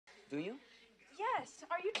Do you? Yes.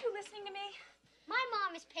 Are you two listening to me? My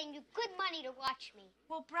mom is paying you good money to watch me.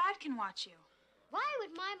 Well, Brad can watch you. Why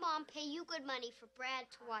would my mom pay you good money for Brad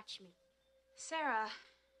to watch me? Sarah.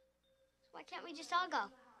 Why can't we just all go?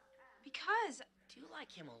 Because. Do you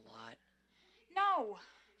like him a lot? No.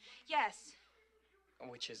 Yes.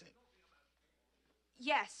 Which is it?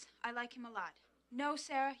 Yes, I like him a lot. No,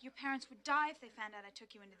 Sarah, your parents would die if they found out I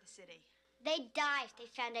took you into the city. They'd die if they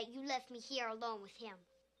found out you left me here alone with him.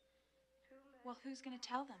 Well, who's going to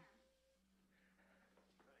tell them?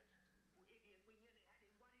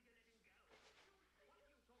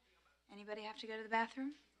 Anybody have to go to the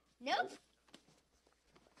bathroom? Nope.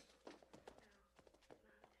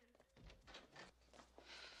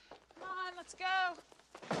 Come on, let's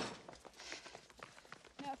go.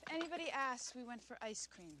 Now, if anybody asks, we went for ice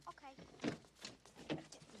cream. Okay.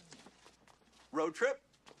 Road trip?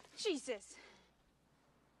 Jesus.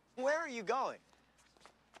 Where are you going?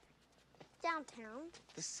 Downtown.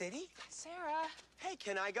 The city? Sarah. Hey,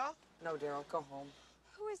 can I go? No, Daryl, go home.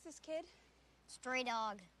 Who is this kid? Stray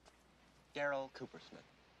dog. Daryl Coopersmith.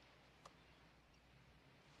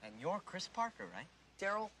 And you're Chris Parker, right?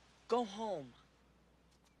 Daryl, go home.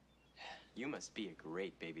 You must be a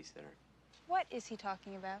great babysitter. What is he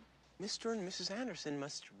talking about? Mr. and Mrs. Anderson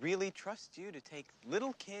must really trust you to take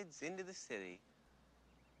little kids into the city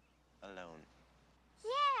alone.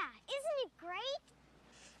 Yeah, isn't it great?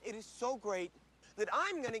 It is so great that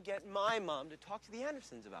I'm gonna get my mom to talk to the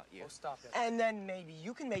Andersons about you. Oh, stop it. And then maybe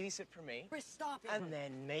you can babysit for me. Chris, stop it. And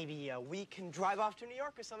then maybe we can drive off to New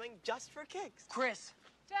York or something just for kicks. Chris.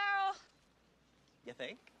 Daryl. You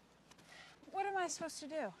think? What am I supposed to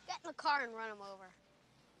do? Get in the car and run him over.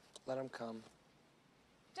 Let him come.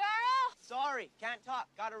 Daryl! Sorry, can't talk.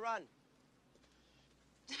 Gotta run.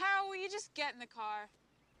 Daryl, will you just get in the car?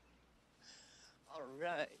 All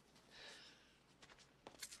right.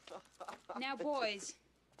 Now, boys,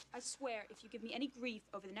 I swear, if you give me any grief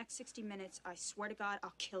over the next 60 minutes, I swear to God,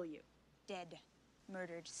 I'll kill you. Dead.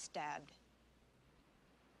 Murdered. Stabbed.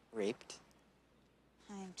 Raped?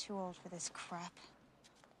 I am too old for this crap.